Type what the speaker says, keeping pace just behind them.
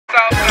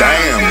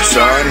Damn,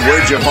 son,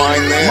 where'd you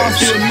find this?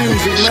 Mafia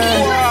music,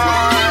 man.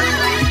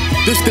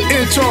 This the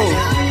intro.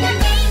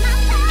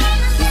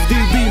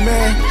 DB,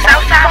 man.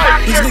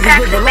 These niggas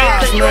living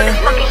lies, man.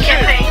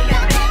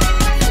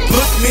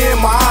 Look me in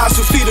my eyes,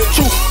 you see the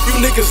truth. You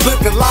niggas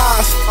living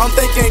lies. I'm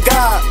thanking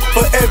God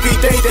for every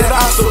day that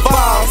I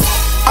survive.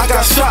 I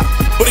got shot,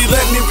 but he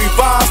let me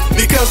revive,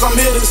 because I'm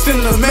here to send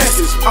a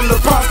message. I'm the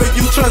prophet,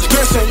 you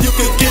transgression, you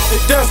can get the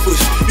death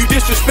wish. You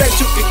disrespect,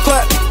 you can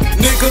clap,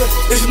 nigga,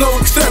 there's no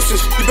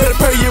exceptions. You better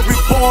pray you're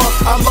reborn.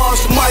 I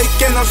lost Mike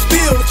and I'm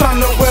still trying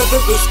to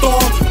weather the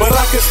storm, but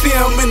I can see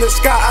him in the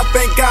sky. I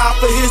thank God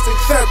for his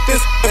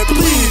acceptance, and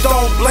please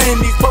don't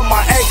blame me for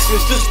my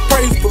actions, just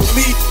pray for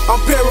me.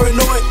 I'm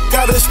paranoid,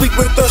 gotta sleep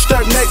with the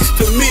strap next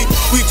to me.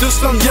 We just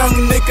some young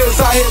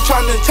niggas out here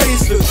trying to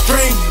chase a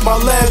dream.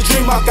 My last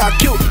dream I got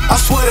killed, I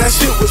swear that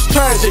shit was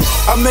tragic.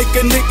 I make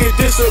a nigga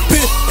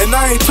disappear, and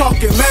I ain't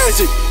talking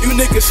magic. You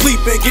niggas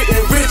sleeping,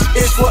 getting rich,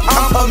 it's what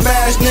I'm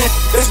imagining.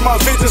 That's my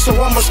vision, so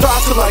I'ma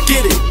start till I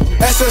get it.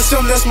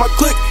 SSM, that's my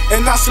clique,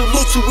 and I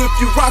salute you if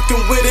you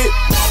rockin' with it.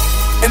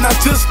 And I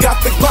just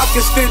got the Glock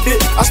extended.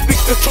 I speak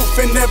the truth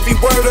in every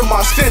word of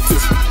my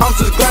sentence. I'm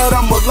just glad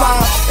I'm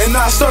alive and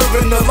not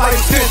serving a life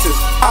sentence.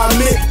 I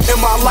admit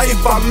in my life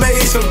I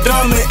made some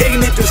dumb and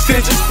ignorant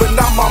decisions, but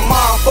now my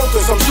mind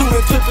focused. I'm shooting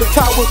to the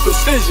top with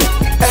precision.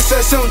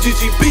 SSM,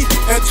 GGB,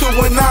 and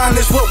 219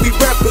 is what we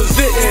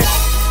representing.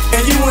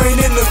 And you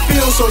ain't in the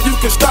field, so you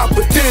can stop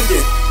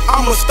pretending.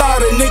 I'm a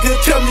starter, nigga,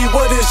 tell me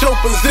what is your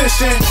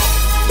position.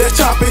 That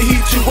chopper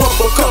heat you up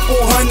a couple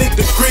 100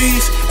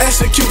 degrees.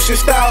 Execution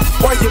style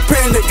while you're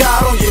praying to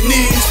God on your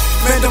knees.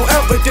 Man, don't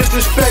ever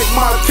disrespect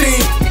my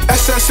team.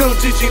 SSM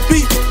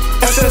GGB,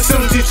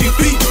 SSM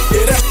GGB,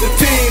 yeah, that's the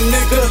team,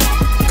 nigga.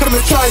 Come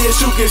and try it,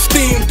 you get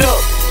steamed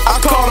up. I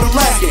caught them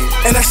lacking,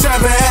 and that 7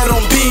 had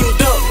them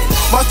beamed up.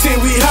 My team,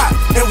 we hot,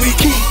 and we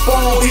keep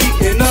on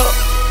heating up.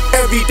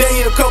 Every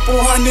day a couple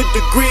 100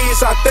 degrees.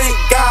 I thank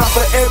God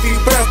for every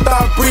breath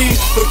I breathe.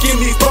 Forgive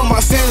me for my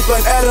sins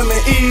like Adam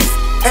and Eve.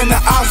 And the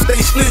ops, they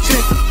snitching.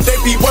 They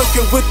be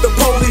working with the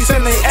police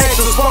and they ask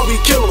us why we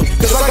kill them.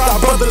 Cause I got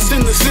brothers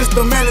in the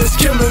system and it's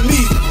killing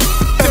me.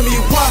 Tell me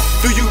why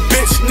do you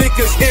bitch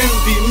niggas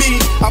envy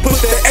me? I put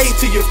the A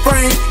to your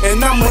frame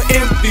and I'm an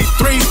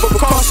MP3. For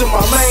crossing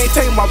my lane,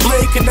 take my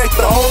blade, connect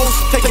the holes.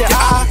 Take your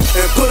eye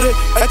and put it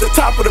at the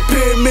top of the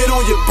pyramid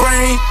on your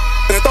brain.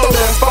 And throw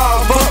that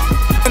 5 up.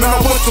 And I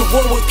went to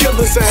war with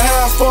killers and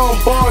half of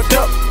them barred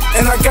up.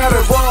 And I got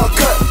it raw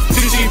cut.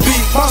 GGB,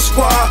 my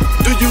squad.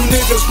 Do you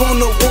niggas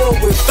wanna war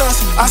with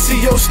us? I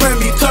see your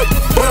slammy tuck,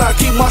 but I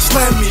keep my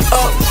slammy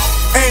up.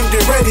 Aimed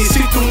and ready,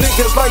 see through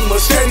niggas like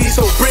machetes,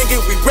 so bring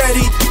it, we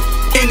ready.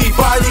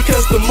 Anybody,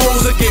 cause the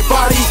moles will get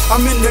body.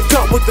 I'm in the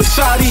cut with the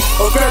shotty,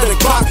 or grab the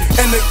Glock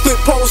and the clip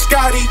pole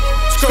Scotty.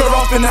 Skirt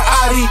off in the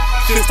Audi,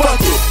 shit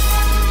fuck it.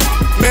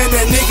 Man,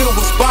 that nigga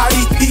was body.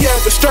 He had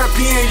the strap,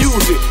 he ain't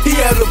use it. He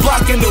had the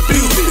block and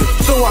abused it.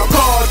 So I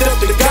called up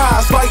the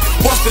guys like,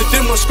 what's the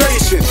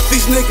demonstration?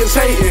 These niggas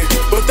hating,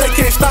 but they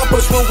can't stop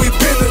us when we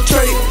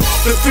penetrate.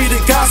 To free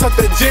the guys out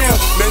the jam,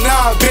 man,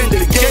 now I've been to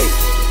the gate.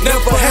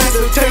 Never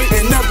hesitate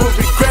and never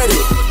regret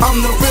it. I'm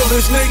the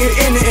realest nigga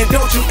in it, and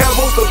don't you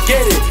ever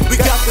forget it.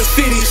 We got the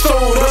city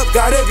sold up,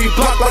 got every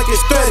block like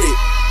it's threaded.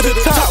 To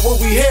the top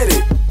where we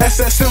headed.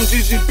 SSM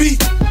GGB,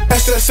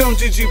 SSM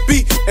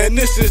GGB, and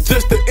this is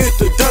just the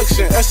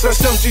introduction.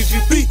 SSM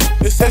GGB,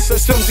 it's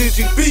SSM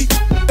GGB,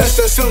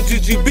 SSM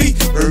GGB,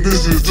 and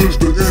this is just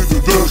the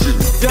introduction.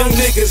 Young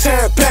niggas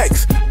had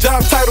packs,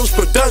 job titles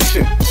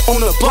production.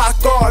 On the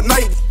block all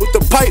night with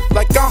the pipe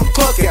like I'm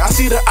clucking. I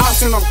see the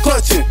option, I'm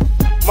clutching.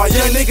 My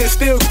young niggas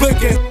still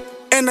clicking,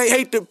 and they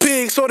hate the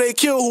pigs, so they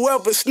kill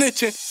whoever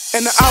snitching.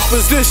 And the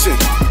opposition,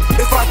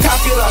 if I cock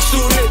it, I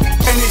shoot it.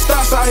 And these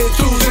thoughts out here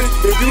choosing.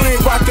 If you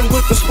ain't rocking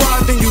with the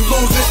squad, then you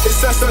lose it.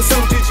 It's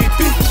SSM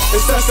GGB,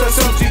 it's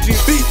SSM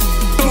GGB.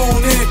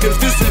 Tune in, cause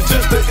this is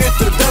just the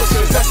introduction.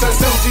 It's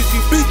SSM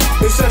GGB,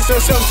 it's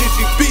SSM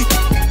GGB.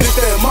 It's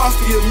that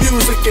Mafia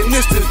music, and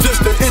this is just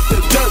the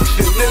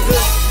introduction, nigga.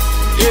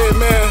 Yeah,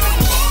 man,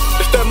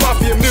 it's that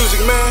Mafia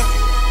music, man.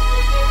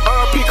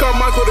 R.I.P.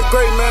 Carmichael the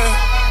Great, man.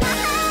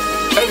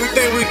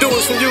 Everything we do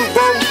is for you,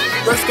 bro.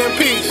 Rest in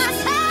peace.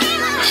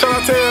 Shout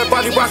out to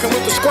everybody rocking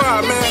with the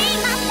squad, man.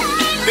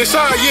 This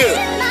our year.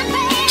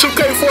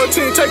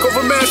 2K14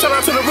 takeover, man. Shout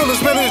out to the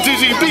realest man in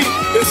GGB.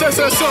 It's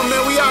SSM,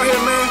 man. We out here,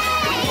 man.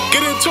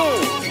 Get in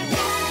tune.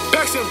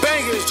 Backs and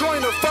bangers.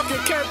 Join the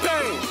fucking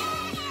campaign.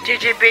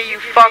 GGB, you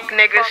fuck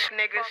niggas.